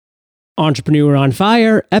Entrepreneur on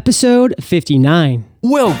Fire, episode 59.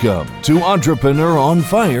 Welcome to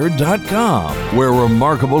EntrepreneurOnFire.com, where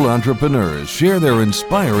remarkable entrepreneurs share their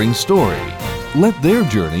inspiring story. Let their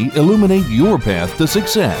journey illuminate your path to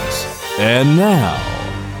success. And now,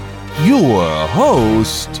 your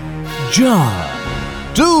host, John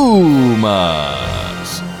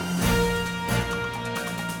Dumas.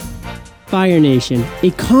 Fire Nation,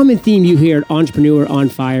 a common theme you hear at Entrepreneur on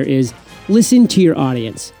Fire is listen to your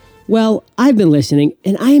audience. Well, I've been listening,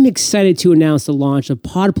 and I am excited to announce the launch of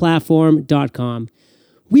podplatform.com.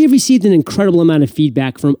 We have received an incredible amount of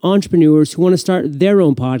feedback from entrepreneurs who want to start their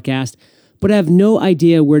own podcast, but have no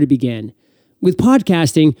idea where to begin. With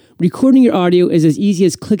podcasting, recording your audio is as easy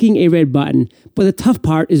as clicking a red button, but the tough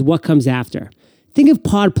part is what comes after. Think of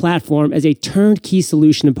Pod Platform as a turnkey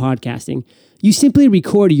solution in podcasting. You simply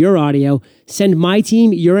record your audio, send my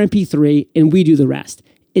team your MP3, and we do the rest.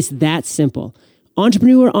 It's that simple.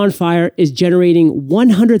 Entrepreneur on Fire is generating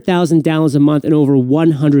 100,000 downloads a month in over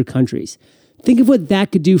 100 countries. Think of what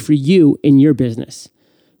that could do for you in your business.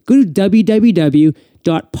 Go to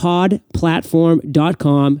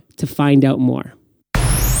www.podplatform.com to find out more.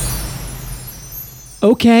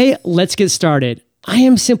 Okay, let's get started. I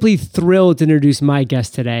am simply thrilled to introduce my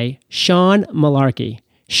guest today, Sean Malarkey.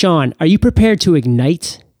 Sean, are you prepared to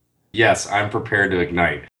ignite? Yes, I'm prepared to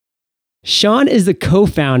ignite. Sean is the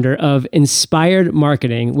co-founder of Inspired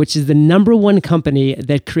Marketing, which is the #1 company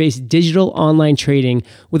that creates digital online trading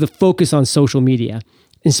with a focus on social media.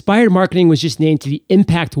 Inspired Marketing was just named to the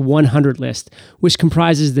Impact 100 list, which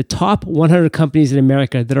comprises the top 100 companies in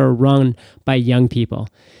America that are run by young people.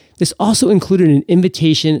 This also included an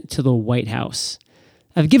invitation to the White House.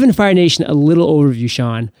 I've given Fire Nation a little overview,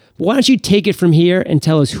 Sean, but why don't you take it from here and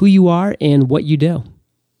tell us who you are and what you do?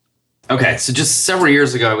 Okay, so just several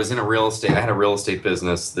years ago, I was in I had a real estate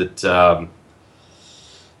business that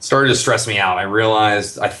started to stress me out. I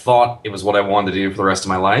thought it was what I wanted to do for the rest of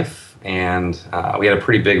my life. And we had a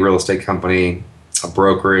pretty big real estate company, a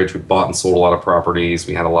brokerage. We bought and sold a lot of properties.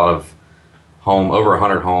 We had a lot of over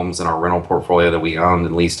 100 homes in our rental portfolio that we owned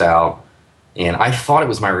and leased out. And I thought it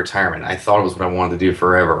was my retirement. I thought it was what I wanted to do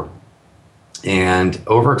forever. And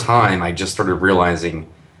over time, I just started realizing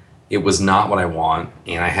it was not what I want.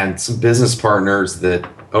 And I had some business partners that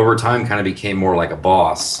over time kind of became more like a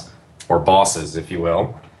boss, or bosses, if you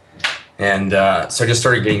will. And so I just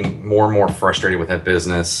started getting more and more frustrated with that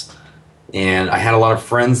business. And I had a lot of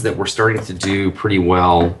friends that were starting to do pretty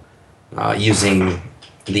well using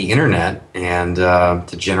the internet and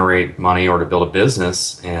to generate money or to build a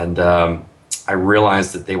business. And I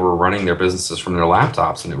realized that they were running their businesses from their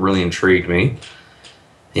laptops, and it really intrigued me.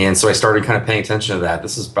 And so I started kind of paying attention to that.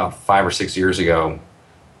 This is about 5 or 6 years ago.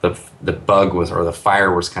 The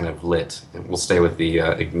fire was kind of lit. And we'll stay with the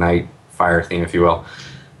ignite fire theme, if you will.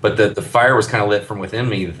 But the fire was kind of lit from within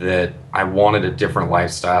me that I wanted a different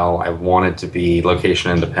lifestyle. I wanted to be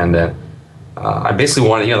location independent. I basically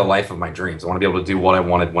wanted, the life of my dreams. I wanted to be able to do what I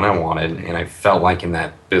wanted when I wanted. And I felt like in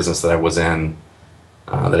that business that I was in,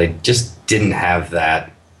 that I just didn't have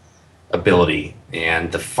that ability.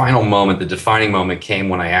 And the defining moment came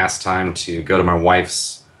when I asked time to go to my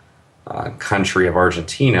wife's country of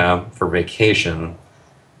Argentina for vacation.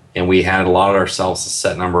 And we had allotted ourselves a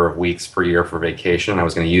set number of weeks per year for vacation. I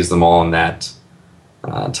was going to use them all in that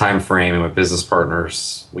time frame. And my business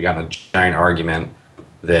partners, we got in a giant argument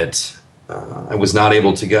that I was not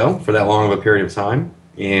able to go for that long of a period of time.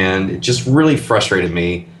 And it just really frustrated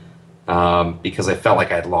me because I felt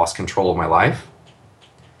like I had lost control of my life.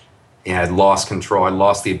 And I'd lost control. I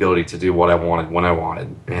lost the ability to do what I wanted when I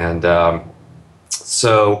wanted. And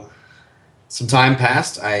so some time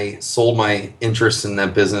passed. I sold my interest in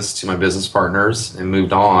that business to my business partners and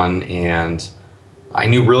moved on. And I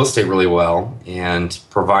knew real estate really well. And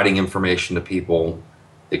providing information to people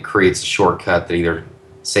that creates a shortcut that either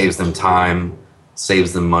saves them time,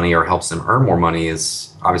 saves them money, or helps them earn more money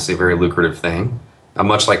is obviously a very lucrative thing.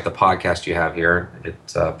 Much like the podcast you have here,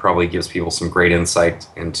 it probably gives people some great insight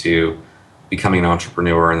into becoming an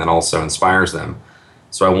entrepreneur and then also inspires them.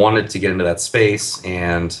 So I wanted to get into that space.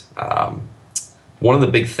 And one of the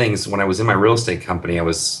big things when I was in my real estate company,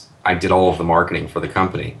 I did all of the marketing for the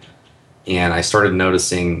company. And I started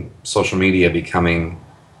noticing social media becoming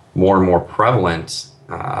more and more prevalent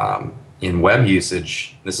in web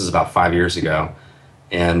usage. This is about 5 years ago.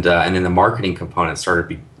 And then the marketing component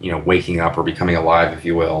started, waking up or becoming alive, if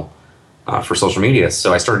you will, for social media.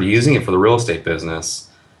 So I started using it for the real estate business.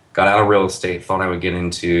 Got out of real estate, thought I would get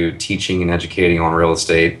into teaching and educating on real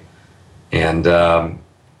estate, and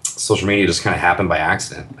social media just kind of happened by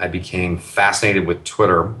accident. I became fascinated with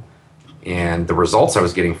Twitter and the results I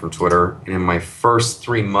was getting from Twitter. And in my first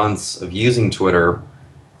 3 months of using Twitter,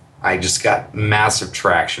 I just got massive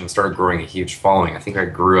traction, started growing a huge following. I think I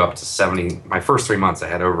grew up to 70, my first 3 months, I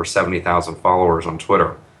had over 70,000 followers on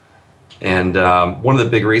Twitter. And one of the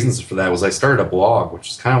big reasons for that was I started a blog,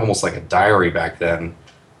 which is kind of almost like a diary back then,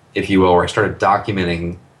 if you will, where I started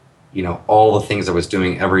documenting, all the things I was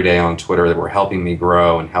doing every day on Twitter that were helping me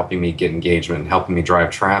grow and helping me get engagement and helping me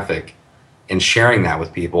drive traffic, and sharing that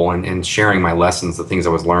with people and sharing my lessons, the things I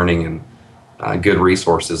was learning, and good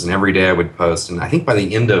resources. And every day I would post. And I think by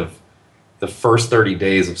the end of the first 30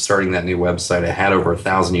 days of starting that new website, I had over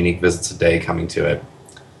 1,000 unique visits a day coming to it.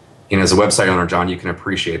 And as a website owner, John, you can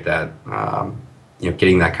appreciate that,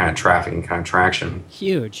 getting that kind of traffic and kind of traction.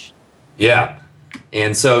 Huge. Yeah.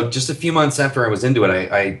 And so just a few months after I was into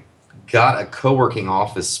it, I got a co-working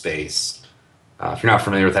office space. If you're not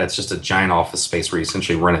familiar with that, it's just a giant office space where you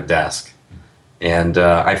essentially rent a desk. And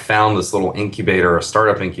I found this little incubator, a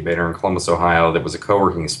startup incubator in Columbus, Ohio, that was a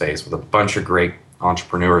co-working space with a bunch of great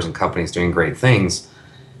entrepreneurs and companies doing great things.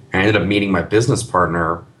 And I ended up meeting my business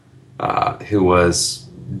partner, who was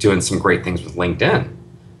doing some great things with LinkedIn.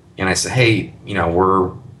 And I said, hey,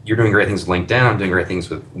 you're doing great things with LinkedIn. I'm doing great things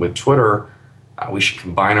with Twitter. We should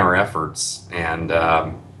combine our efforts, and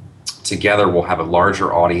together we'll have a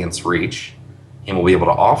larger audience reach, and we'll be able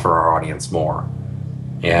to offer our audience more.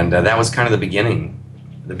 And that was kind of the beginning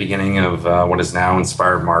of what is now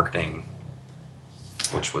Inspired Marketing,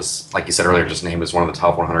 which was, like you said earlier, just named as one of the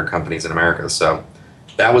top 100 companies in America. So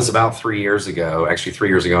that was about 3 years ago, actually 3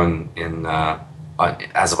 years ago in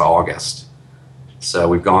as of August. So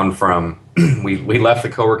we've gone from, we left the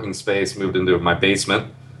co-working space, moved into my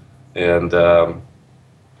basement, and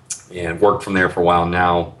worked from there for a while.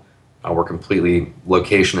 Now we're completely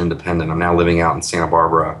location independent. I'm now living out in Santa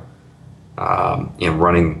Barbara,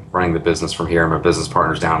 running the business from here. My business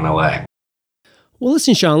partner's down in LA. Well,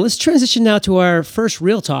 listen, Sean, let's transition now to our first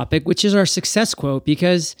real topic, which is our success quote,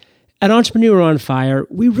 because at Entrepreneur on Fire,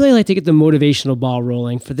 we really like to get the motivational ball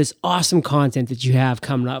rolling for this awesome content that you have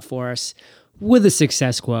coming up for us with a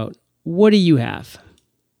success quote. What do you have?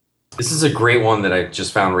 This is a great one that I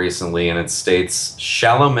just found recently, and it states,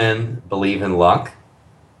 "Shallow men believe in luck,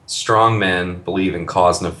 strong men believe in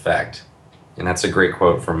cause and effect." And that's a great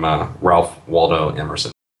quote from Ralph Waldo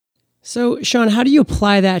Emerson. So, Sean, how do you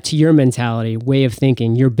apply that to your mentality, way of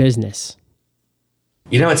thinking, your business?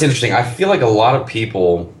 It's interesting. I feel like a lot of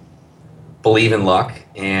people believe in luck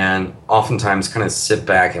and oftentimes kind of sit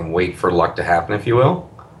back and wait for luck to happen, if you will.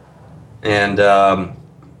 And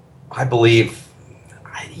I believe,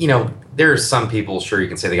 there are some people, sure, you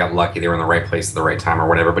can say they got lucky, they were in the right place at the right time or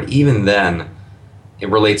whatever, but even then, it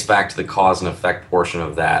relates back to the cause and effect portion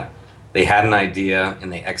of that. They had an idea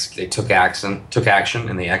and they took action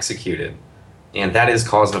and they executed. And that is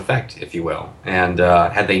cause and effect, if you will. And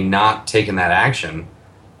had they not taken that action,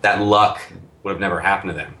 that luck would have never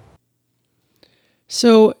happened to them.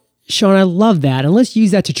 So, Sean, I love that. And let's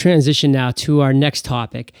use that to transition now to our next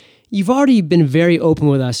topic. You've already been very open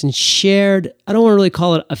with us and shared, I don't want to really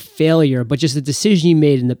call it a failure, but just a decision you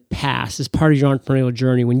made in the past as part of your entrepreneurial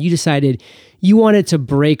journey when you decided you wanted to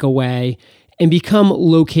break away and become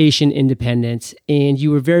location independent, and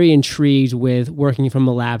you were very intrigued with working from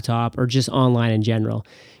a laptop or just online in general.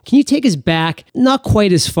 Can you take us back, not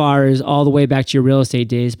quite as far as all the way back to your real estate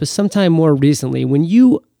days, but sometime more recently when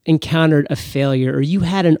you encountered a failure or you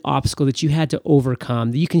had an obstacle that you had to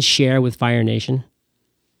overcome that you can share with Fire Nation?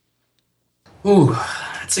 Ooh,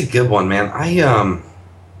 that's a good one, man.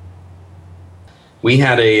 We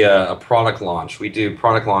had a product launch. We do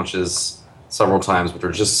product launches several times, which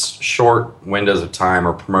are just short windows of time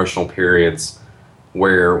or promotional periods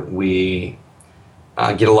where we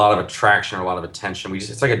get a lot of attraction or a lot of attention.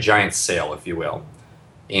 It's like a giant sale, if you will.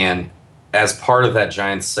 And as part of that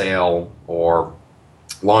giant sale or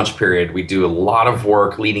launch period, we do a lot of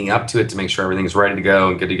work leading up to it to make sure everything's ready to go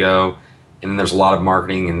and good to go. And then there's a lot of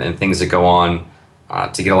marketing and things that go on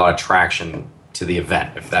to get a lot of traction to the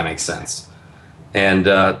event, if that makes sense. And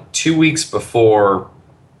 2 weeks before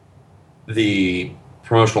the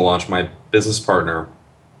promotional launch, my business partner,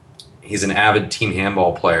 he's an avid team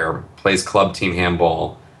handball player, plays club team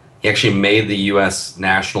handball. He actually made the U.S.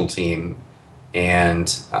 national team and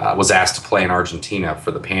was asked to play in Argentina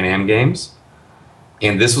for the Pan Am Games.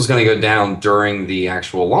 And this was going to go down during the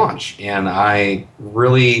actual launch. And I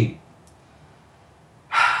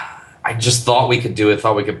just thought we could do it,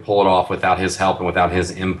 thought we could pull it off without his help and without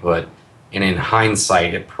his input. And in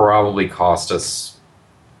hindsight, it probably cost us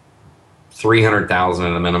 $300,000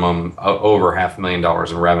 at a minimum, over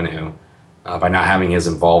 $500,000 in revenue by not having his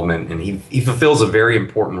involvement. And he fulfills a very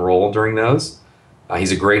important role during those.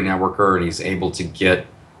 He's a great networker, and he's able to get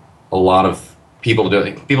a lot of people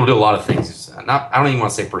to do a lot of things. He's not, I don't even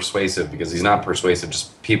want to say persuasive, because he's not persuasive.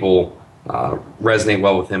 Just people resonate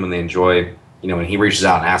well with him, and they enjoy. When he reaches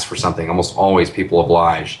out and asks for something, almost always people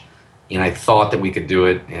oblige. And I thought that we could do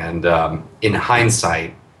it. And in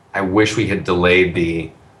hindsight, I wish we had delayed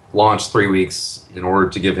the launch 3 weeks in order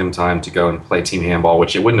to give him time to go and play team handball,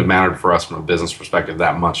 which it wouldn't have mattered for us from a business perspective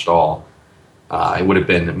that much at all. It would have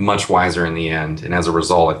been much wiser in the end. And as a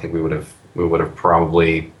result, I think we would have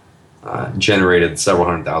probably generated several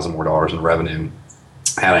 $100,000 more in revenue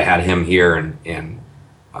had I had him here and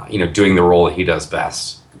doing the role that he does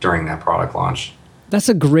best during that product launch. That's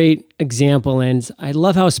a great example, and I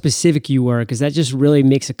love how specific you were, because that just really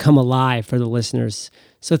makes it come alive for the listeners.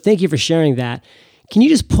 So thank you for sharing that. Can you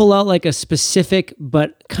just pull out like a specific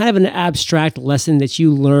but kind of an abstract lesson that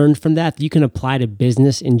you learned from that you can apply to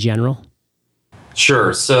business in general?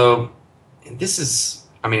 Sure. So this is,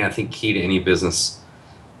 I think, key to any business.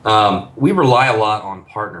 We rely a lot on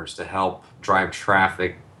partners to help drive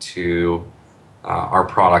traffic to our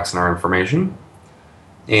products and our information.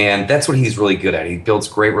 And that's what he's really good at. He builds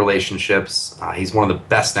great relationships. He's one of the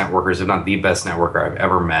best networkers, if not the best networker I've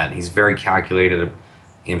ever met. He's very calculated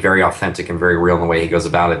and very authentic and very real in the way he goes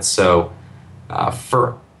about it. So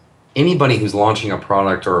for anybody who's launching a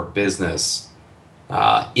product or a business,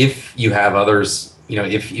 if you have others,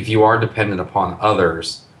 if you are dependent upon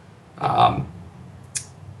others,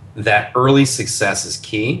 that early success is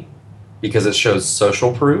key, because it shows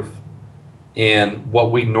social proof. And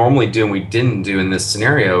what we normally do, and we didn't do in this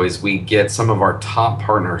scenario, is we get some of our top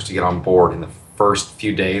partners to get on board in the first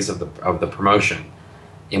few days of the promotion.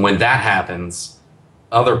 And when that happens,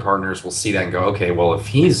 other partners will see that and go, okay, well, if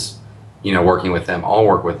he's working with them, I'll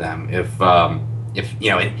work with them. If and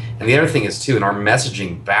the other thing is too, in our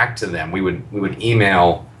messaging back to them, we would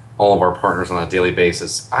email all of our partners on a daily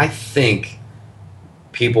basis. I think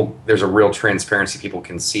there's a real transparency people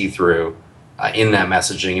can see through in that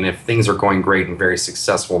messaging, and if things are going great and very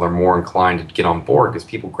successful, they're more inclined to get on board, because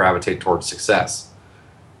people gravitate towards success.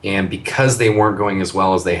 And because they weren't going as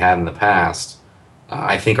well as they had in the past,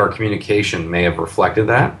 I think our communication may have reflected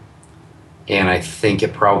that, and I think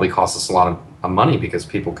it probably cost us a lot of money, because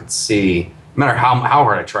people could see, no matter how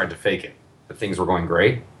hard I tried to fake it, that things were going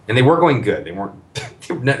great, and they were going good. They weren't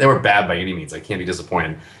they were bad by any means. I can't be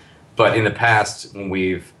disappointed. But in the past, when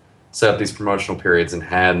we've set up these promotional periods and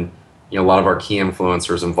had a lot of our key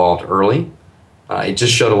influencers involved early, it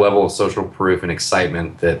just showed a level of social proof and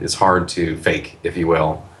excitement that is hard to fake, if you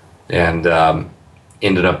will, and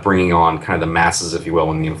ended up bringing on kind of the masses, if you will,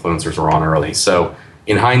 when the influencers were on early. So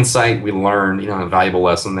in hindsight, we learned a valuable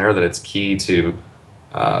lesson there, that it's key to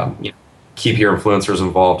keep your influencers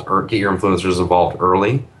involved, or get your influencers involved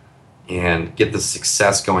early, and get the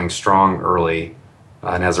success going strong early.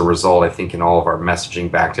 And as a result, I think in all of our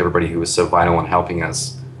messaging back to everybody who was so vital in helping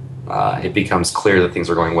us, it becomes clear that things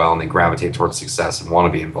are going well, and they gravitate towards success and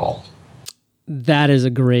want to be involved. That is a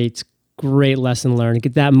great lesson learned.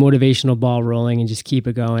 Get that motivational ball rolling and just keep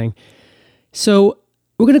it going. So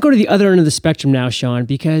we're going to go to the other end of the spectrum now, Sean,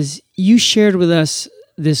 because you shared with us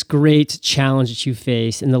this great challenge that you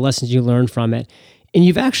faced and the lessons you learned from it. And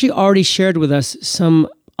you've actually already shared with us some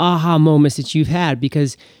aha moments that you've had,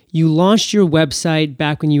 because you launched your website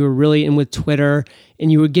back when you were really in with Twitter,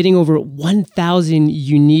 and you were getting over 1,000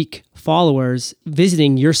 unique followers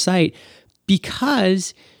visiting your site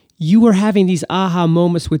because you were having these aha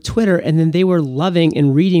moments with Twitter, and then they were loving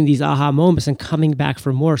and reading these aha moments and coming back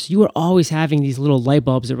for more. So you were always having these little light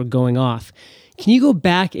bulbs that were going off. Can you go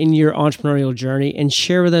back in your entrepreneurial journey and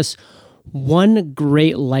share with us one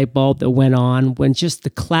great light bulb that went on when just the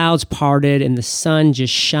clouds parted and the sun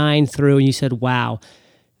just shined through, and you said, wow,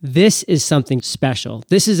 this is something special.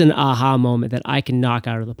 This is an aha moment that I can knock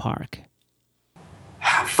out of the park?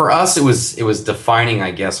 For us, it was defining, I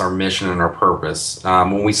guess, our mission and our purpose.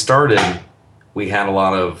 When we started, we had a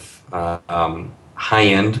lot of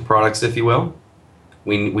high-end products, if you will.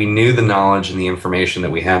 We knew the knowledge and the information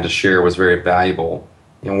that we had to share was very valuable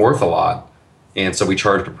and worth a lot, and so we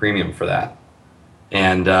charged a premium for that.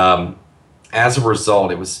 And as a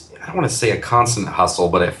result, it was, I don't want to say a constant hustle,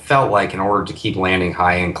 but it felt like in order to keep landing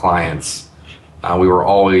high-end clients, we were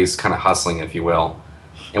always kind of hustling, if you will.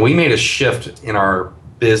 And we made a shift in our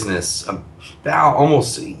business about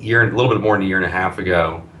almost a little bit more than a year and a half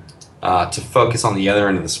ago, to focus on the other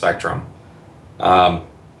end of the spectrum. And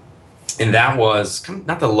that was kind of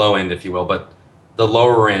not the low end, if you will, but the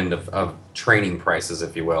lower end of training prices,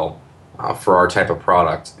 if you will, for our type of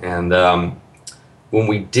product. And when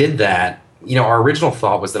we did that, our original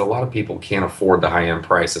thought was that a lot of people can't afford the high-end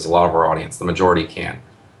prices. A lot of our audience, the majority, can.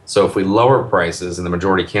 So if we lower prices and the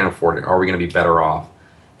majority can't afford it, are we going to be better off?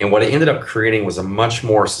 And what it ended up creating was a much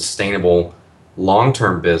more sustainable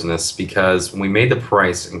long-term business, because when we made the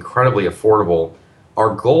price incredibly affordable,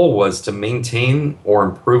 our goal was to maintain or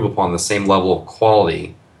improve upon the same level of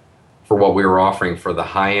quality for what we were offering for the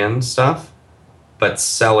high-end stuff, but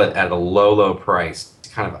sell it at a low price to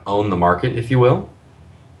kind of own the market, if you will.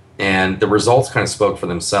 And the results kind of spoke for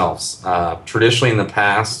themselves. Traditionally in the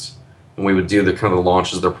past, when we would do the kind of the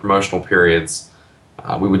launches, their promotional periods,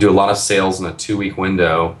 we would do a lot of sales in a 2-week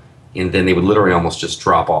window, and then they would literally almost just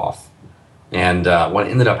drop off. And what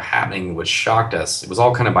ended up happening, which shocked us, it was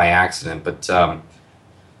all kind of by accident, but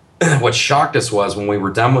what shocked us was when we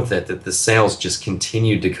were done with it, that the sales just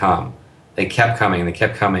continued to come. They kept coming, and they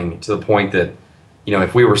kept coming, to the point that,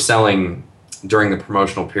 if we were selling during the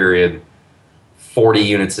promotional period 40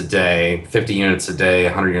 units a day, 50 units a day,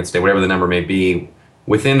 100 units a day, whatever the number may be,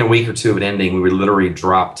 within a week or two of it ending, we would literally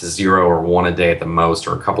drop to 0 or 1 a day at the most,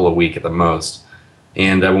 or a couple a week at the most.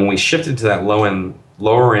 And when we shifted to that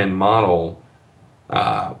lower end model,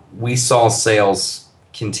 we saw sales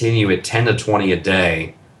continue at 10 to 20 a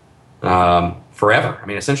day forever. I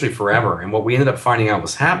mean, essentially forever. And what we ended up finding out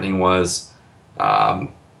was happening was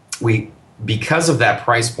because of that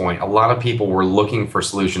price point, a lot of people were looking for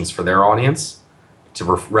solutions for their audience to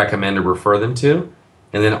recommend or refer them to.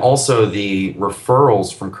 And then also the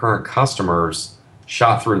referrals from current customers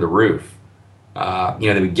shot through the roof.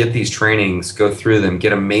 They would get these trainings, go through them,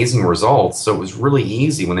 get amazing results. So it was really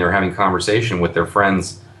easy when they were having conversation with their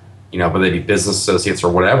friends, whether they be business associates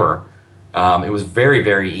or whatever. It was very,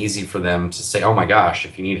 very easy for them to say, oh my gosh,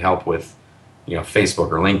 if you need help with,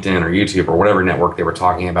 Facebook or LinkedIn or YouTube or whatever network they were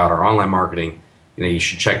talking about, or online marketing, you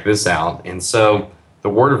should check this out. And so the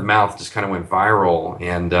word of mouth just kind of went viral.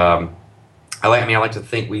 And I like to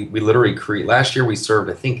think we literally last year we served,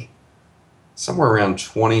 I think, somewhere around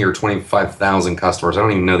 20 or 25,000 customers. I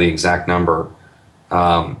don't even know the exact number.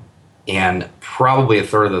 And probably a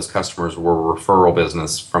third of those customers were referral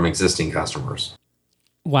business from existing customers.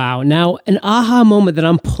 Wow. Now, an aha moment that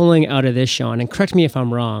I'm pulling out of this, Sean, and correct me if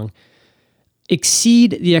I'm wrong,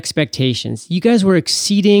 exceed the expectations. You guys were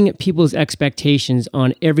exceeding people's expectations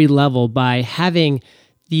on every level by having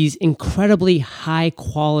these incredibly high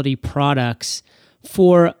quality products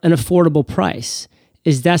for an affordable price.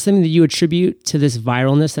 Is that something that you attribute to this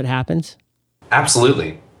viralness that happens?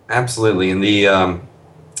 Absolutely. And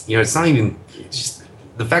it's not even just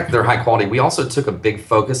the fact that they're high quality. We also took a big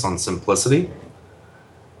focus on simplicity.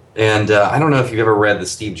 And I don't know if you've ever read the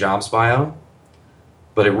Steve Jobs bio,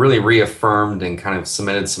 but it really reaffirmed and kind of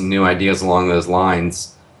cemented some new ideas along those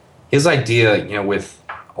lines. His idea, with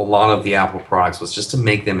a lot of the Apple products, was just to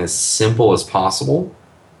make them as simple as possible,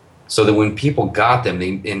 so that when people got them,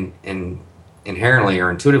 they inherently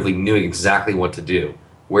or intuitively knew exactly what to do,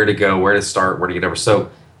 where to go, where to start, where to get over.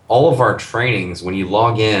 So all of our trainings, when you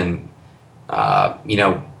log in,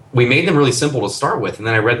 we made them really simple to start with. And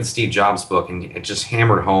then I read the Steve Jobs book, and it just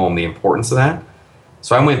hammered home the importance of that.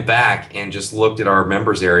 So I went back and just looked at our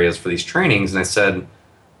members areas for these trainings, and I said,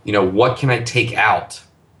 what can I take out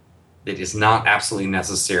that is not absolutely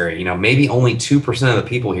necessary? Maybe only 2% of the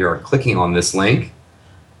people here are clicking on this link.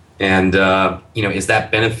 And, is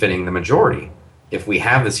that benefiting the majority if we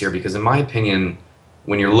have this here? Because in my opinion,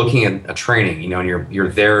 when you're looking at a training, and you're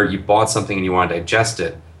there, you bought something and you want to digest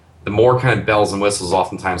it, the more kind of bells and whistles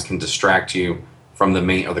oftentimes can distract you from the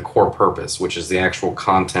main or the core purpose, which is the actual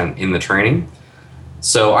content in the training.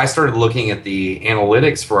 So I started looking at the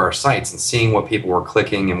analytics for our sites and seeing what people were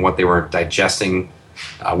clicking and what they were digesting,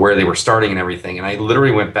 where they were starting and everything. And I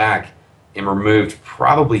literally went back and removed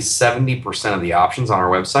probably 70% of the options on our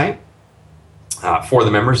website for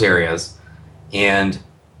the members areas. And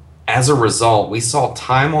as a result, we saw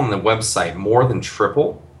time on the website more than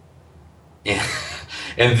triple.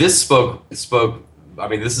 And this spoke, I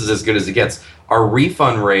mean, this is as good as it gets. Our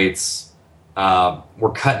refund rates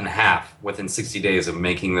were cut in half within 60 days of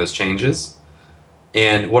making those changes.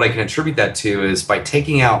 And what I can attribute that to is by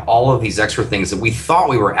taking out all of these extra things that we thought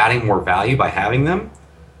we were adding more value by having them,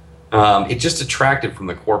 it just detracted from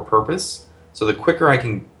the core purpose. So the quicker I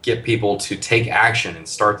can get people to take action and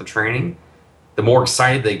start the training, the more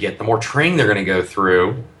excited they get, the more training they're going to go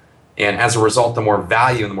through. And as a result, the more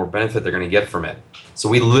value and the more benefit they're going to get from it. So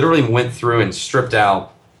we literally went through and stripped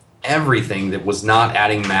out everything that was not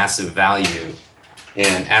adding massive value.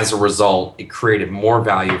 And as a result, it created more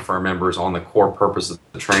value for our members on the core purpose of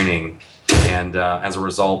the training. And as a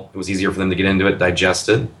result, it was easier for them to get into it, digest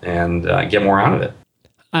it, and get more out of it.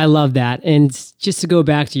 I love that. And just to go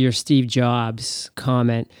back to your Steve Jobs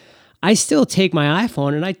comment, I still take my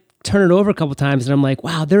iPhone and I turn it over a couple times and I'm like,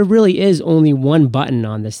 wow, there really is only one button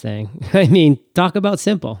on this thing. I mean, talk about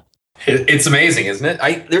simple. It's amazing, isn't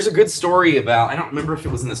it? There's a good story about, I don't remember if it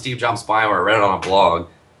was in the Steve Jobs bio or I read it on a blog,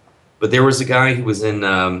 but there was a guy who was in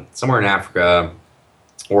somewhere in Africa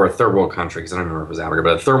or a third world country, because I don't remember if it was Africa,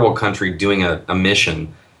 but a third world country doing a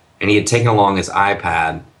mission, and he had taken along his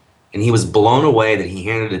iPad, and he was blown away that he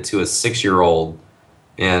handed it to a 6-year-old,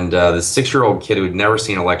 and the 6-year-old kid who had never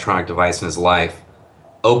seen an electronic device in his life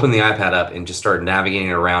opened the iPad up and just started navigating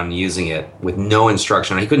it around and using it with no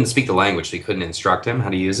instruction. He couldn't speak the language, so he couldn't instruct him how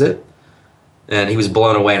to use it. And he was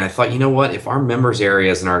blown away. And I thought, you know what? If our members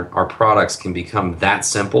areas and our products can become that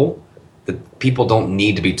simple, that people don't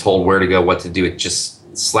need to be told where to go, what to do. It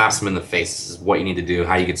just slaps them in the face. This is what you need to do,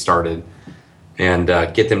 how you get started, and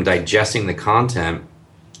get them digesting the content.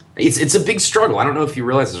 It's a big struggle. I don't know if you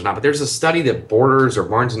realize this or not, but there's a study that Borders or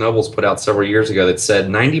Barnes & Noble's put out several years ago that said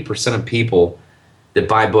 90% of people that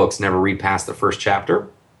buy books never read past the first chapter.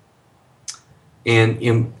 And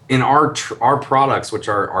in our products, which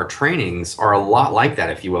are our trainings, are a lot like that,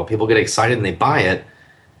 if you will. People get excited and they buy it,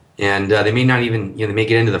 and they may not even, they may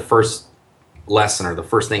get into the first lesson or the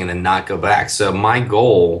first thing and then not go back. So my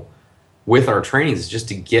goal with our trainings is just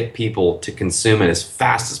to get people to consume it as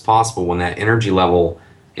fast as possible when that energy level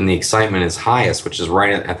and the excitement is highest, which is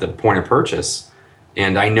right at the point of purchase.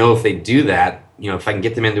 And I know if they do that, if I can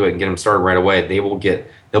get them into it and get them started right away,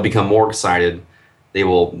 they'll become more excited. They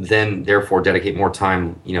will then therefore dedicate more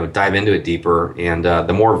time, dive into it deeper. And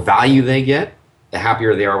the more value they get, the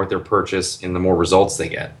happier they are with their purchase and the more results they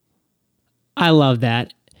get. I love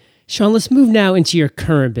that. Sean, let's move now into your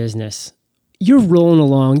current business. You're rolling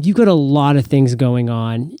along. You got a lot of things going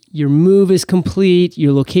on. Your move is complete.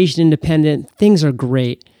 You're location independent. Things are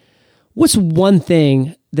great. What's one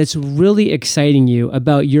thing that's really exciting you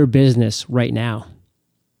about your business right now?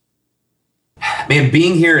 Man,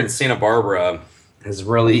 being here in Santa Barbara has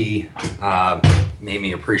really made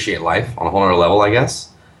me appreciate life on a whole other level, I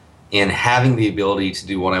guess. And having the ability to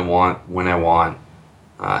do what I want, when I want,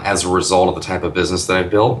 as a result of the type of business that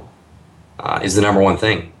I've built, is the number one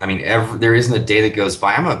thing. I mean, there isn't a day that goes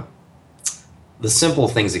by. The simple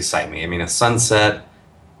things excite me. I mean, a sunset,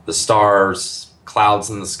 the stars, clouds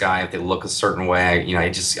in the sky, if they look a certain way, I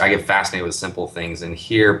get fascinated with simple things. And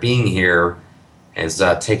being here has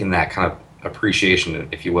taken that kind of appreciation,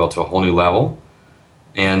 if you will, to a whole new level.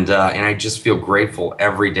 And I just feel grateful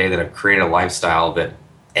every day that I've created a lifestyle that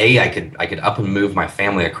I could up and move my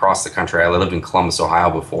family across the country. I lived in Columbus, Ohio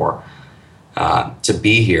before, to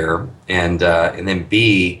be here, and then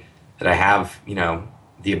B, that I have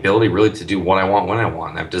the ability really to do what I want when I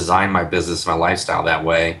want. And I've designed my business, my lifestyle that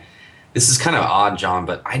way. This is kind of odd, John,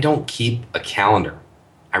 but I don't keep a calendar.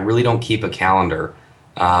 I really don't keep a calendar.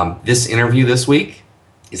 This interview this week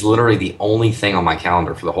is literally the only thing on my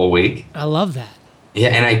calendar for the whole week. I love that. Yeah,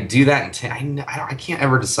 and I do that. I can't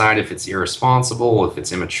ever decide if it's irresponsible, if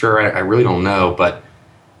it's immature. I really don't know. But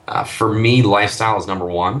for me, lifestyle is number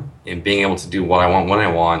one, and being able to do what I want when I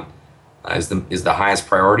want is the highest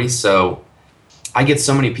priority. So I get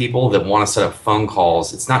so many people that want to set up phone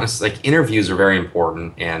calls. It's not necessarily like interviews are very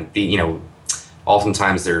important, and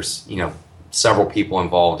oftentimes there's several people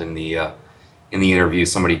involved in the interview.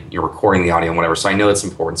 Somebody you're recording the audio and whatever. So I know it's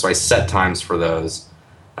important. So I set times for those.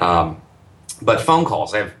 But phone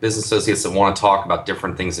calls, I have business associates that want to talk about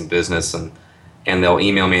different things in business, and they'll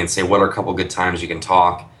email me and say, what are a couple good times you can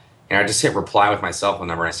talk? And I just hit reply with my cell phone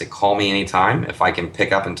number, and I say, call me anytime. If I can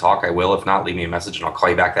pick up and talk, I will. If not, leave me a message and I'll call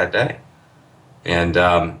you back that day. And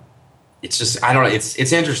it's just, I don't know, it's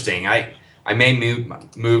interesting. I may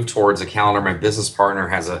move towards a calendar. My business partner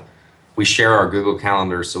we share our Google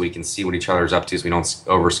calendars so we can see what each other's up to, so we don't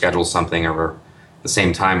overschedule something over the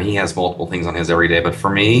same time. He has multiple things on his every day. But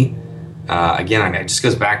for me, again, it just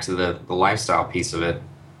goes back to the lifestyle piece of it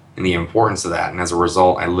and the importance of that. And as a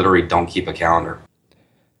result, I literally don't keep a calendar.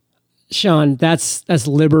 Sean, that's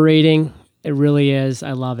liberating. It really is.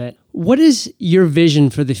 I love it. What is your vision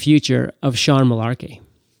for the future of Sean Malarkey?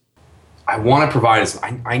 I want to provide,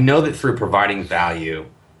 I know that through providing value,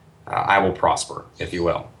 I will prosper, if you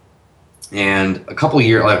will. And a couple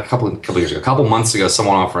months ago,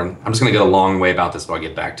 someone offered, I'm just going to go a long way about this, but I'll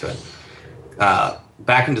get back to it.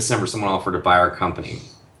 Back in December, someone offered to buy our company,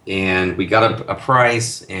 and we got a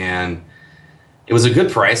price, and it was a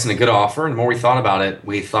good price and a good offer. And the more we thought about it,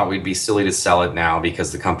 we thought we'd be silly to sell it now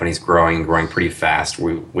because the company's growing pretty fast.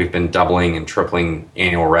 We've been doubling and tripling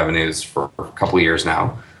annual revenues for a couple of years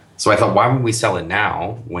now. So I thought, why would we sell it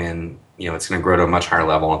now when it's going to grow to a much higher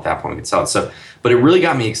level, and at that point we could sell it. So, but it really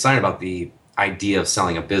got me excited about the idea of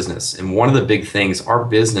selling a business. And one of the big things, our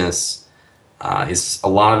business is a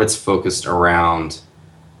lot of it's focused around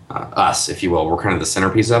us, if you will. We're kind of the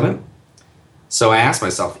centerpiece of it. So I asked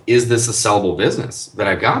myself, is this a sellable business that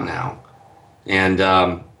I've got now? And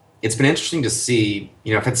it's been interesting to see,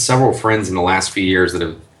 I've had several friends in the last few years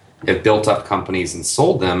that have built up companies and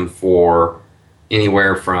sold them for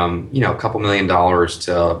anywhere from, a couple $1,000,000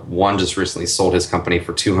 to one just recently sold his company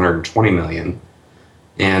for $220 million.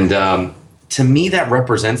 And to me, that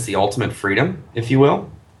represents the ultimate freedom, if you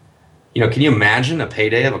will. Can you imagine a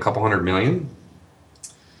payday of a couple $100 million?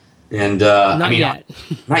 And not yet.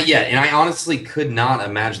 Not yet. And I honestly could not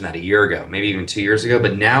imagine that a year ago, maybe even 2 years ago.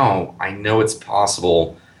 But now I know it's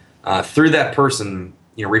possible. Through that person,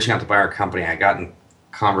 reaching out to buy our company, I got in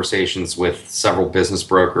conversations with several business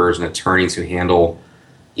brokers and attorneys who handle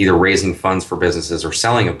either raising funds for businesses or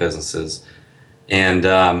selling of businesses, and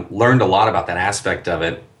learned a lot about that aspect of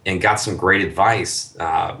it and got some great advice.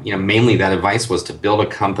 Mainly that advice was to build a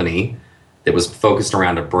company that was focused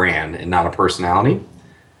around a brand and not a personality.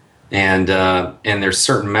 And there's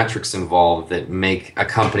certain metrics involved that make a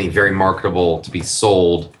company very marketable to be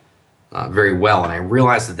sold very well. And I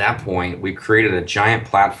realized at that point we created a giant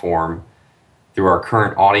platform through our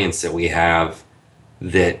current audience that we have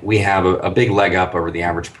a big leg up over the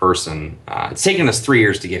average person. It's taken us 3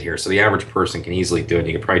 years to get here, so the average person can easily do it.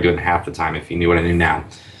 You could probably do it in half the time if you knew what I knew now.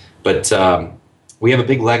 But we have a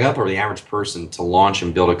big leg up over the average person to launch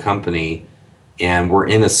and build a company, and we're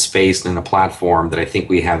in a space and in a platform that I think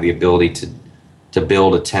we have the ability to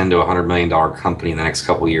build a $10 to $100 million company in the next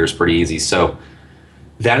couple of years pretty easy. So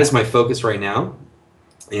that is my focus right now,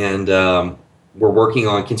 and we're working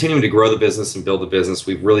on continuing to grow the business and build the business.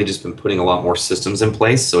 We've really just been putting a lot more systems in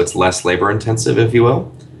place, so it's less labor intensive, if you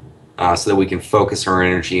will, so that we can focus our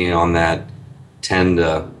energy on that 10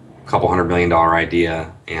 to a couple $100 million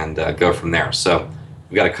idea and go from there. So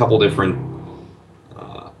we've got a couple different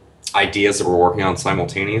ideas that we're working on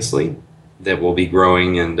simultaneously that will be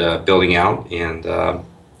growing and building out. And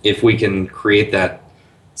if we can create that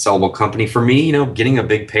sellable company, for me, getting a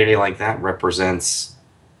big payday like that represents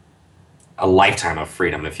a lifetime of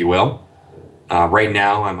freedom, if you will. Right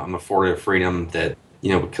now, I'm afforded a freedom that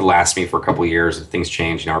could last me for a couple of years. If things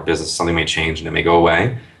change, our business, something may change and it may go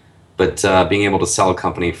away. But being able to sell a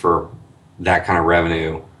company for that kind of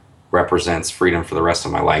revenue represents freedom for the rest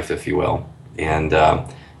of my life, if you will, and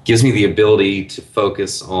gives me the ability to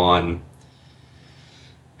focus on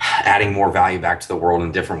adding more value back to the world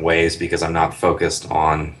in different ways, because I'm not focused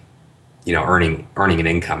on earning an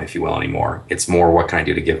income, if you will, anymore. It's more, what can I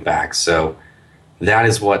do to give back? So that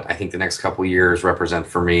is what I think the next couple of years represent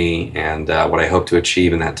for me, and what I hope to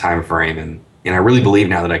achieve in that time frame. And I really believe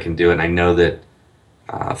now that I can do it. And I know that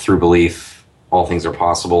through belief, all things are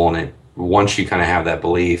possible. And once you kind of have that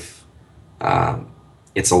belief,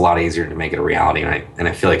 it's a lot easier to make it a reality. And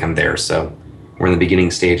I feel like I'm there. So we're in the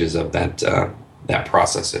beginning stages of that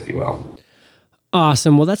process, if you will.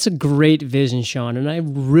 Awesome. Well, that's a great vision, Sean. And I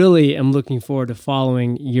really am looking forward to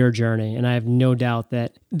following your journey. And I have no doubt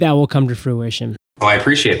that will come to fruition. Oh, I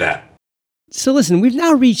appreciate that. So listen, we've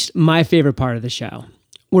now reached my favorite part of the show.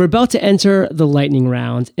 We're about to enter the lightning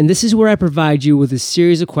round. And this is where I provide you with a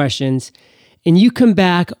series of questions, and you come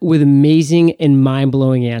back with amazing and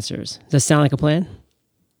mind-blowing answers. Does that sound like a plan?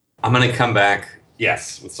 I'm going to come back,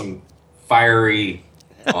 yes, with some fiery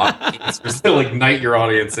answers that will ignite your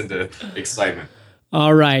audience into excitement.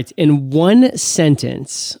 All right. In one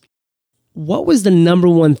sentence, what was the number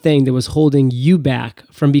one thing that was holding you back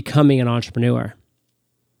from becoming an entrepreneur?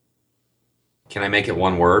 Can I make it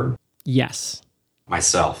one word? Yes.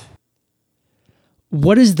 Myself.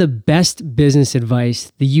 What is the best business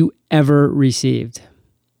advice that you ever received?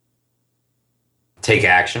 Take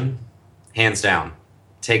action. Hands down.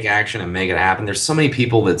 Take action and make it happen. There's so many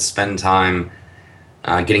people that spend time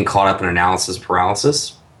getting caught up in analysis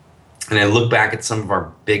paralysis. And I look back at some of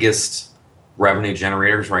our biggest revenue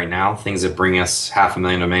generators right now, things that bring us $500,000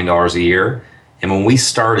 to $1 million a year. And when we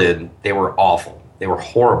started, they were awful. They were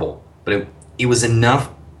horrible. But it was enough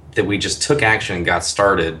that we just took action and got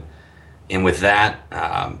started. And with that,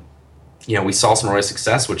 we saw some real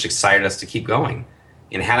success, which excited us to keep going.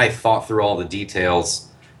 And had I thought through all the details,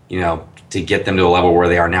 to get them to a level where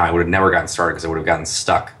they are now, I would have never gotten started, because I would have gotten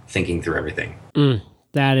stuck thinking through everything.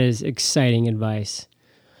 That is exciting advice.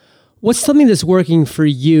 What's something that's working for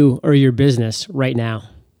you or your business right now?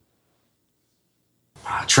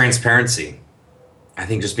 Transparency. I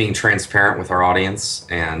think just being transparent with our audience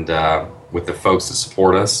and with the folks that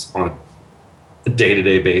support us on a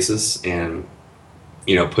day-to-day basis, and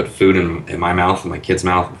put food in my mouth and my kids'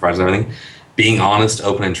 mouth and fries and everything. Being honest,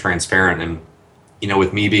 open, and transparent. And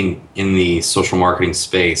with me being in the social marketing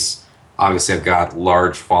space, obviously I've got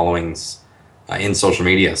large followings in social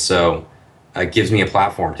media. So gives me a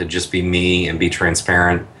platform to just be me and be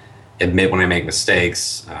transparent, admit when I make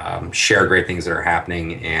mistakes, share great things that are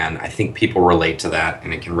happening, and I think people relate to that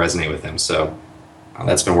and it can resonate with them. So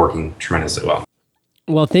that's been working tremendously well.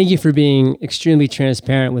 Well, thank you for being extremely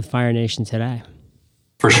transparent with Fire Nation today.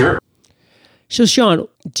 For sure. So, Sean,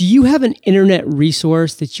 do you have an internet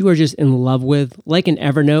resource that you are just in love with, like an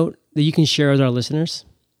Evernote, that you can share with our listeners?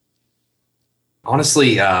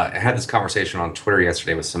 Honestly, I had this conversation on Twitter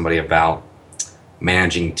yesterday with somebody about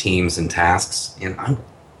managing teams and tasks. And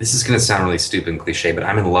this is going to sound really stupid and cliche, but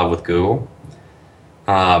I'm in love with Google.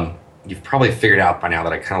 You've probably figured out by now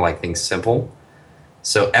that I kind of like things simple.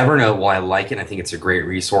 So Evernote, while I like it, I think it's a great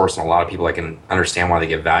resource, and a lot of people, I can understand why they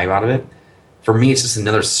get value out of it. For me, it's just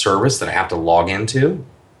another service that I have to log into.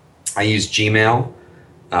 I use Gmail.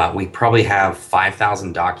 We probably have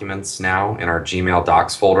 5,000 documents now in our Gmail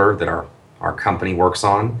Docs folder that our company works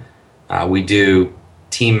on. We do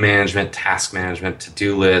team management, task management,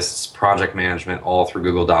 to-do lists, project management, all through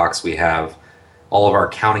Google Docs. We have all of our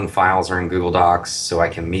accounting files are in Google Docs, so I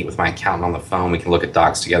can meet with my accountant on the phone. We can look at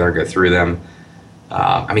docs together, go through them.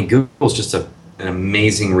 Google's just an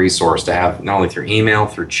amazing resource to have, not only through email,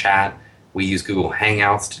 through chat. We use Google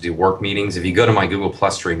Hangouts to do work meetings. If you go to my Google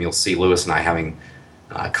Plus stream, you'll see Lewis and I having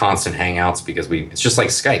constant Hangouts because it's just like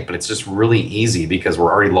Skype, but it's just really easy because we're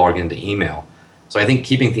already logged into email. So I think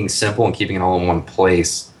keeping things simple and keeping it all in one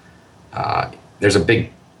place, there's a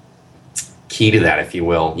big key to that, if you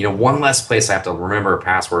will. One less place I have to remember a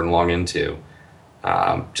password and log into.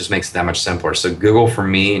 Just makes it that much simpler. So Google, for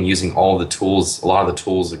me, and using all the tools, a lot of the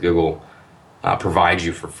tools that Google provides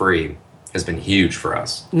you for free, has been huge for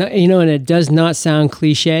us. No, and it does not sound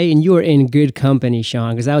cliche, and you are in good company,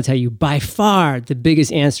 Sean, because I will tell you, by far, the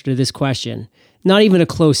biggest answer to this question, not even a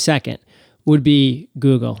close second, would be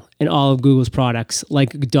Google and all of Google's products,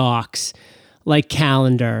 like Docs, like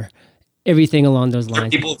Calendar, everything along those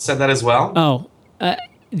lines. People said that as well?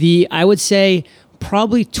 I would say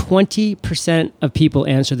probably 20% of people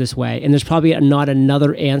answer this way, and there's probably not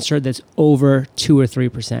another answer that's over 2 or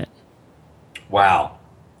 3%. Wow.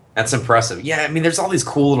 That's impressive. Yeah, there's all these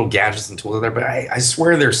cool little gadgets and tools there, but I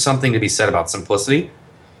swear there's something to be said about simplicity.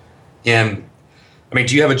 And,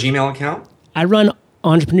 do you have a Gmail account? I run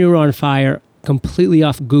Entrepreneur on Fire completely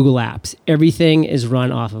off Google Apps. Everything is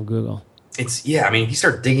run off of Google. If you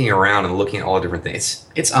start digging around and looking at all the different things,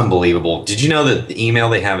 it's unbelievable. Did you know that the email,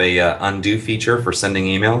 they have a undo feature for sending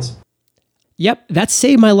emails? Yep, that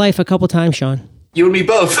saved my life a couple times, Sean. You and me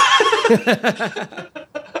both.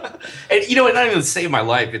 And it not even saved my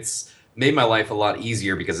life. It's made my life a lot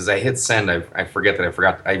easier because as I hit send, I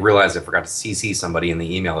realized I forgot to CC somebody in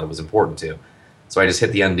the email that was important to. So I just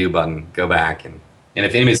hit the undo button, go back, and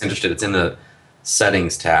if anybody's interested, it's in the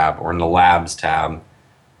settings tab or in the labs tab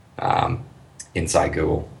inside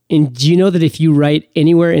Google. And do you know that if you write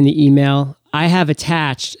anywhere in the email, I have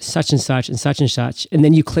attached such and such and such and such, and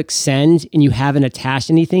then you click send and you haven't attached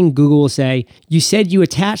anything, Google will say, you said you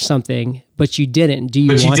attached something, but you didn't. Do you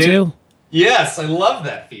want to? Yes, I love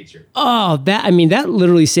that feature. Oh, that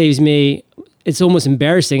literally saves me. It's almost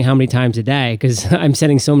embarrassing how many times a day because I'm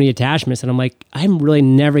sending so many attachments and I'm like, I'm really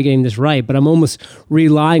never getting this right, but I'm almost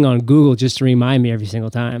relying on Google just to remind me every single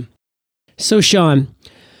time. So, Sean,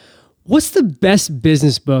 what's the best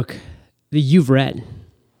business book that you've read?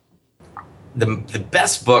 The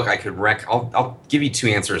best book I could I'll give you two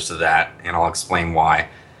answers to that, and I'll explain why.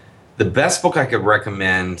 The best book I could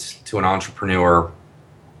recommend to an entrepreneur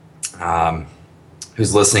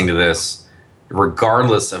who's listening to this,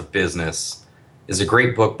 regardless of business, is a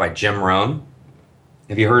great book by Jim Rohn.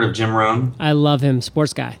 Have you heard of Jim Rohn? I love him.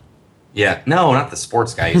 Sports guy. Yeah. No, not the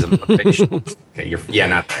sports guy. He's a motivational. Okay,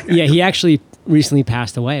 not that guy. Yeah, he actually recently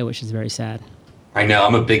passed away, which is very sad. I know.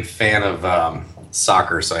 I'm a big fan of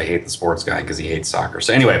soccer, so I hate the sports guy because he hates soccer.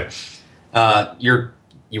 So anyway,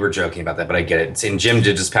 you were joking about that, but I get it. And Jim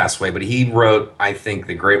did just pass away, but he wrote, I think,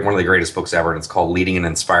 one of the greatest books ever, and it's called Leading an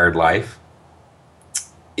Inspired Life.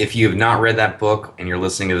 If you have not read that book and you're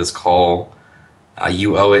listening to this call,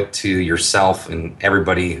 you owe it to yourself and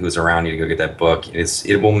everybody who's around you to go get that book.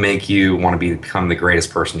 It will make you want to become the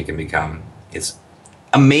greatest person you can become. It's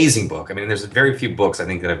amazing book. There's very few books I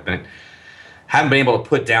think that haven't been able to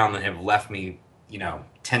put down that have left me,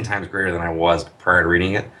 10 times greater than I was prior to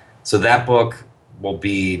reading it. So that book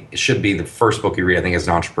should be the first book you read, I think, as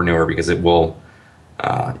an entrepreneur, because it will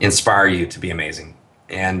inspire you to be amazing.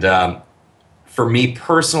 And for me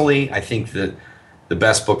personally, I think that the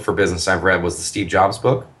best book for business I've read was the Steve Jobs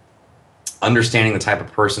book. Understanding the type of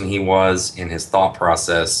person he was in his thought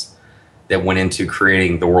process that went into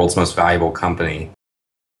creating the world's most valuable company.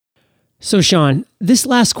 So, Sean, this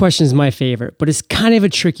last question is my favorite, but it's kind of a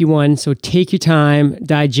tricky one. So take your time,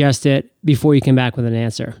 digest it before you come back with an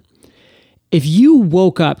answer. If you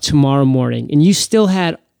woke up tomorrow morning and you still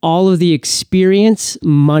had all of the experience,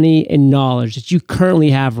 money, and knowledge that you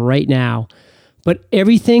currently have right now, but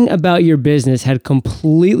everything about your business had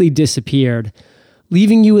completely disappeared,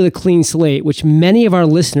 leaving you with a clean slate, which many of our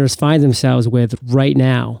listeners find themselves with right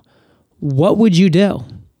now, what would you do?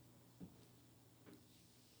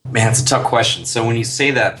 Man, it's a tough question. So when you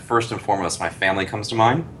say that, first and foremost, my family comes to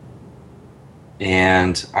mind.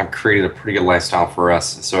 And I've created a pretty good lifestyle for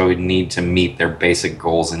us. So I would need to meet their basic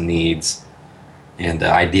goals and needs and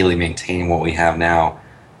ideally maintain what we have now.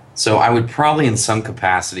 So I would probably in some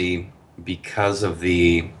capacity, because of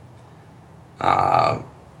the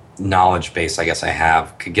knowledge base I guess I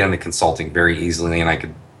have, could get into consulting very easily, and I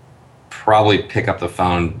could probably pick up the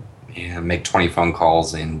phone and make 20 phone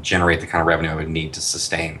calls and generate the kind of revenue I would need to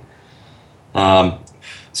sustain. So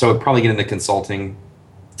I would probably get into consulting,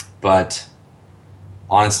 but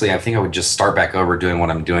honestly, I think I would just start back over doing what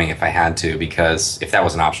I'm doing if I had to, because if that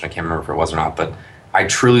was an option, I can't remember if it was or not, but I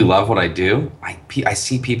truly love what I do. I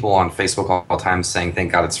see people on Facebook all the time saying,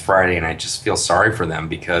 thank God it's Friday, and I just feel sorry for them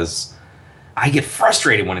because I get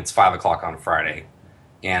frustrated when it's 5 o'clock on Friday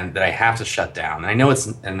and that I have to shut down. And I know it's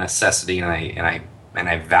a necessity, and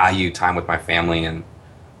I value time with my family and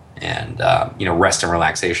rest and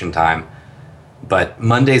relaxation time. But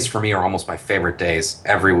Mondays for me are almost my favorite days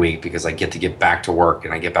every week because I get to get back to work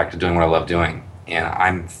and I get back to doing what I love doing. And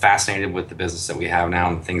I'm fascinated with the business that we have now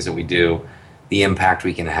and the things that we do, the impact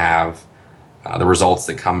we can have, the results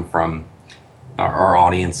that come from our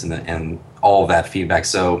audience and all of that feedback.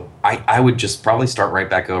 So I would just probably start right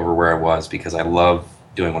back over where I was because I love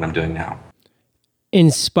doing what I'm doing now.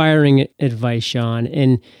 Inspiring advice, Sean.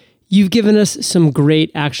 And you've given us some great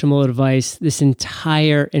actionable advice this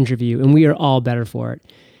entire interview, and we are all better for it.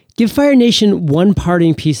 Give Fire Nation one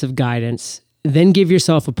parting piece of guidance, then give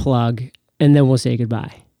yourself a plug, and then we'll say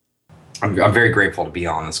goodbye. I'm very grateful to be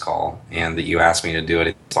on this call and that you asked me to do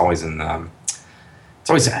it. It's always I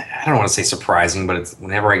don't want to say surprising, but it's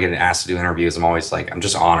whenever I get asked to do interviews, I'm always like, I'm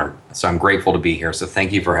just honored. So I'm grateful to be here. So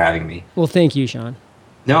thank you for having me. Well, thank you, Sean.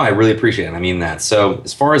 No, I really appreciate it. I mean that. So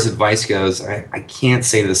as far as advice goes, I can't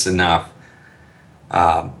say this enough.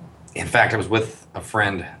 In fact, I was with a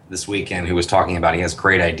friend this weekend who was talking about he has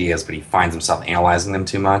great ideas, but he finds himself analyzing them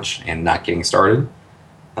too much and not getting started.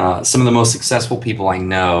 Some of the most successful people I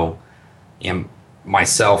know, and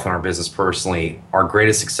myself and our business personally, our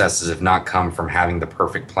greatest successes have not come from having the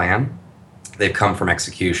perfect plan. They've come from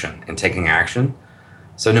execution and taking action.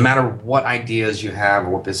 So no matter what ideas you have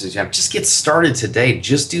or what business you have, just get started today.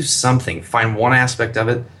 Just do something. Find one aspect of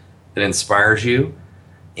it that inspires you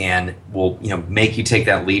and will make you take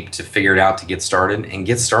that leap to figure it out, to get started, and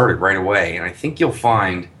get started right away. And I think you'll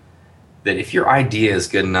find that if your idea is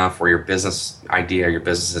good enough, or your business idea or your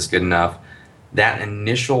business is good enough, that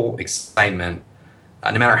initial excitement,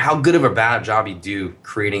 no matter how good of a bad job you do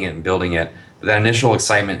creating it and building it, that initial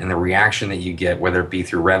excitement and the reaction that you get, whether it be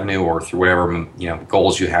through revenue or through whatever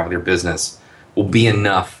goals you have with your business, will be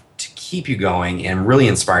enough to keep you going and really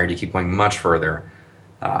inspire you to keep going much further.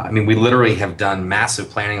 We literally have done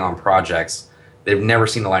massive planning on projects that have never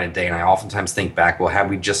seen the light of day, and I oftentimes think back, well, had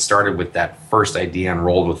we just started with that first idea and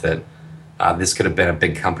rolled with it, this could have been a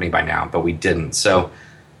big company by now, but we didn't. So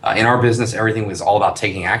in our business, everything was all about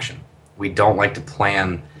taking action. We don't like to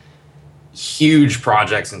plan huge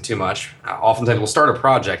projects and too much. Oftentimes we'll start a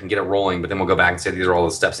project and get it rolling, but then we'll go back and say these are all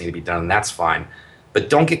the steps that need to be done, and that's fine. But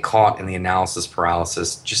don't get caught in the analysis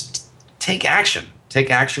paralysis. Just take action. Take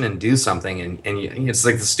action and do something. And it's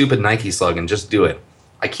like the stupid Nike slogan, just do it.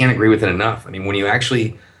 I can't agree with it enough. When you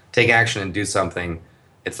actually take action and do something,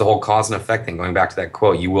 it's the whole cause and effect thing. Going back to that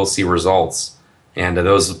quote, you will see results. And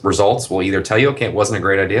those results will either tell you, okay, it wasn't a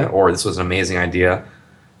great idea, or this was an amazing idea.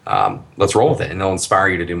 Let's roll with it, and they'll inspire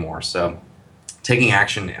you to do more. So taking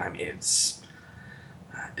action, it's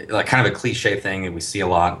like kind of a cliche thing that we see a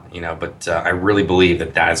lot, but I really believe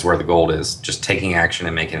that is where the gold is, just taking action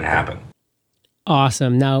and making it happen.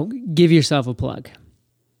 Awesome. Now give yourself a plug.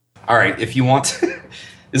 All right. If you want to,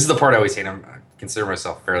 this is the part I always hate. I consider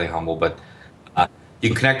myself fairly humble, but you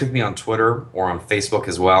can connect with me on Twitter or on Facebook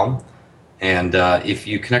as well. And if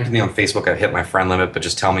you connect with me on Facebook, I've hit my friend limit, but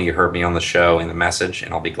just tell me you heard me on the show in the message,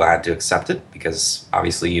 and I'll be glad to accept it, because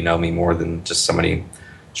obviously you know me more than just somebody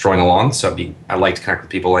strolling along. So I like to connect with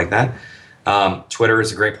people like that. Twitter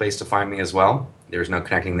is a great place to find me as well. There's no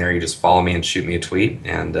connecting there. You just follow me and shoot me a tweet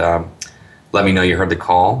and let me know you heard the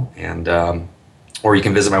call. And or you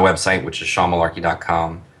can visit my website, which is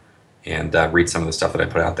SeanMalarkey.com, and read some of the stuff that I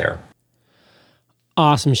put out there.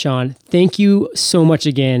 Awesome, Sean. Thank you so much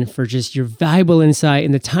again for just your valuable insight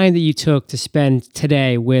and the time that you took to spend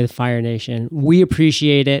today with Fire Nation. We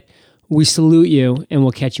appreciate it. We salute you, and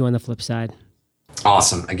we'll catch you on the flip side.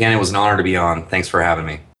 Awesome. Again, it was an honor to be on. Thanks for having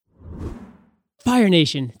me. Fire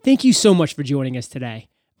Nation, thank you so much for joining us today.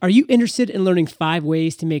 Are you interested in learning 5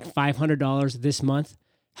 ways to make $500 this month?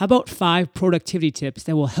 How about 5 productivity tips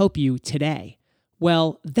that will help you today?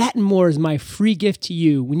 Well, that and more is my free gift to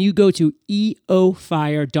you when you go to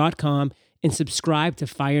eofire.com and subscribe to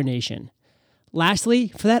Fire Nation. Lastly,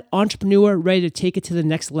 for that entrepreneur ready to take it to the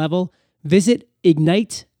next level, visit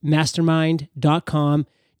ignitemastermind.com,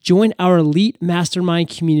 join our elite mastermind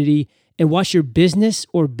community, and watch your business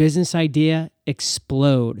or business idea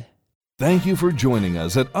explode. Thank you for joining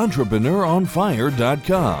us at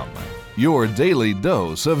entrepreneuronfire.com, your daily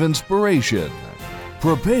dose of inspiration.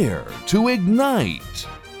 Prepare to ignite.